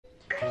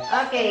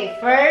Okay,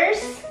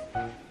 first,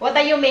 what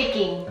are you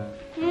making?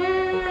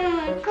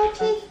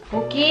 Cookies.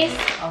 Cookies?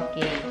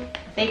 Okay.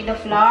 Take the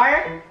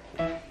flour.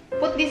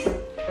 Put this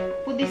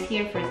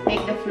here first.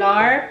 Take the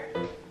flour.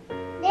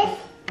 This.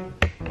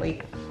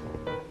 Wait.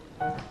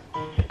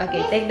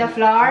 Okay, take the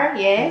flour.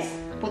 Yes.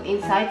 Put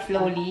inside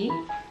slowly.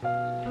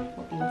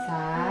 Put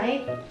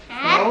inside.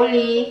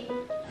 Slowly.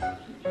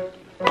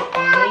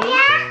 Okay.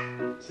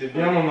 C'est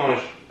bien mon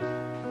ange.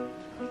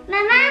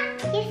 Maman,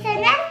 you said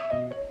that?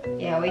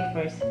 Yeah, wait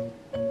first.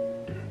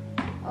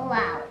 Oh,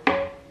 wow.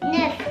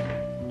 9.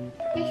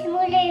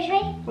 Laisse-moi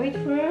léger. Wait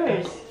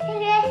first.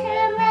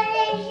 Laisse-moi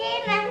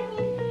léger,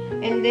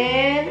 mamie. And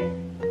then,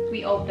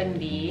 we open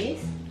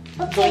this.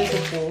 Okay. Going to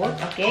put,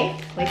 okay?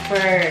 Wait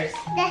first.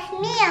 That's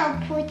me I'll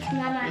put,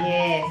 Mama.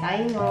 Yes,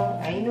 I know.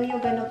 I know you're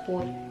gonna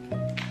put.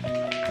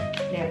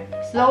 There.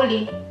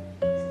 Slowly.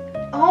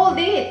 Hold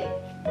it.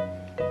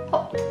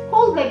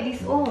 Hold like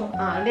this. Oh.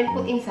 And then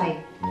put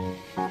inside.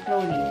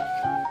 Slowly.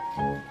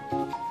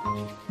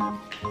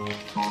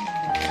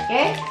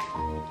 Okay?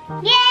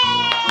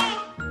 Yay!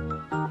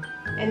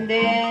 And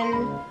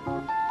then,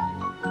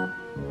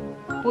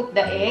 put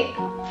the egg.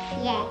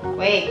 Yeah.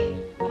 Wait.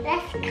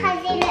 Let's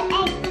cover the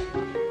egg.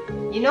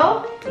 You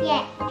know?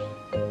 Yeah.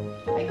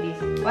 Like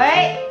this.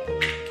 Wait.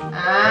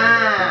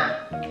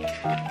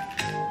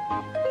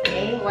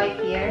 Okay, wipe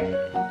here.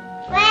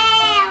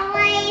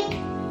 Wait.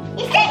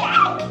 Is that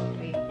egg?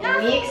 Wait. No.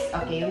 Mix.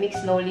 Okay, you mix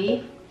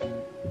slowly.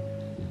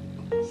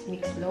 Just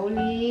mix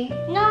slowly.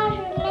 No,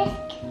 you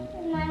missed,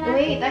 Mama.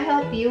 Wait, I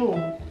help you.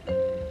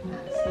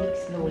 Just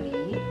mix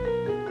slowly.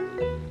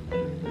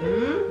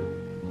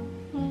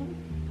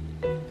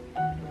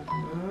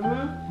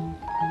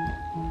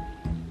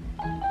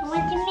 I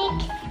want to mix.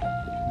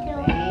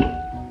 Okay.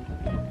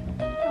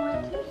 I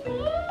want to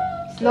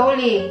mix.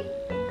 Slowly.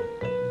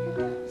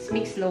 Just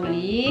mix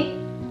slowly.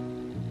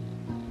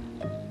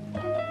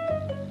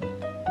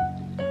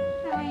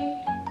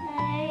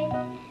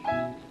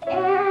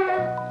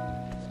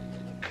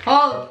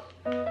 Hold.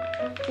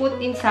 Put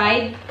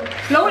inside.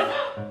 Slowly.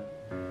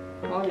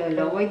 Oh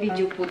lala, why did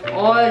you put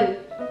all?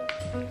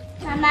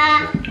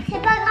 Maman,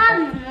 c'est pas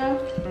grave, maman.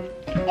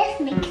 Let's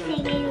mix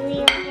it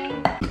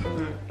again.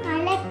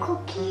 I like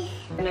cookies.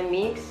 Gonna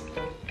mix.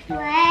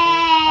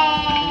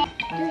 Ouais.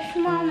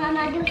 Doucement,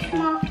 maman,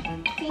 doucement.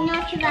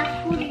 Sinon, tu vas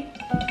fouler.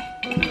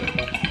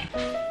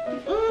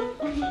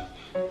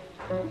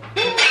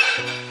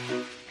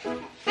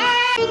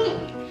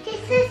 Tes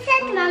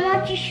chaussettes,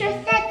 maman, tes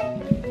chaussettes.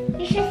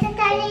 Les chaussettes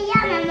à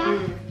Léïa, maman.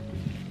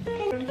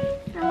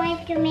 I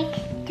want to mix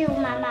too,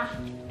 maman.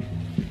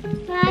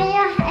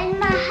 Maya and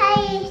my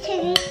high to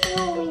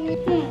I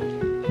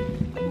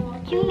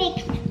want to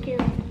mix too.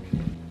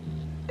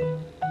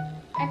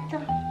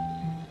 Attends.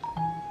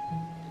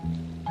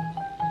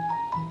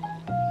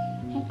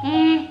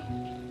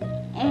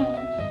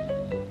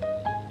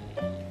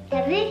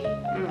 T'as vu?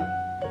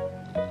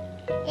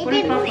 Et Put des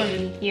it bouches.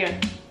 properly. Here.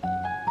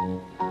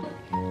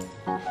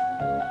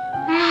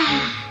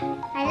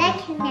 I like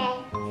the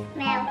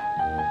smell.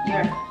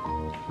 Here.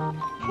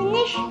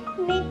 Finish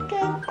make a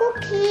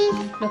cookie.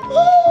 Look.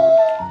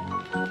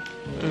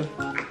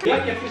 Léa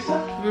qui a fait ça?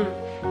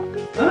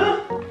 Hein?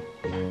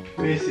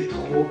 Mais c'est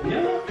trop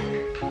bien.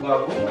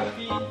 Bravo ma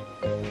fille.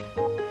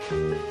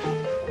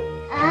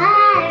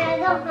 Ah,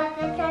 j'adore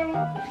papa ça.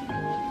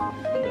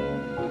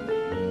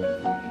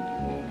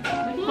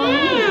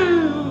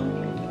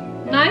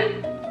 Nine?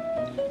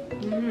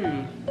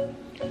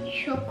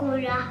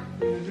 Chocolat.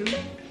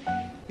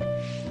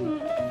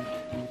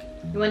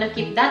 You wanna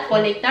keep that for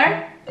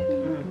later?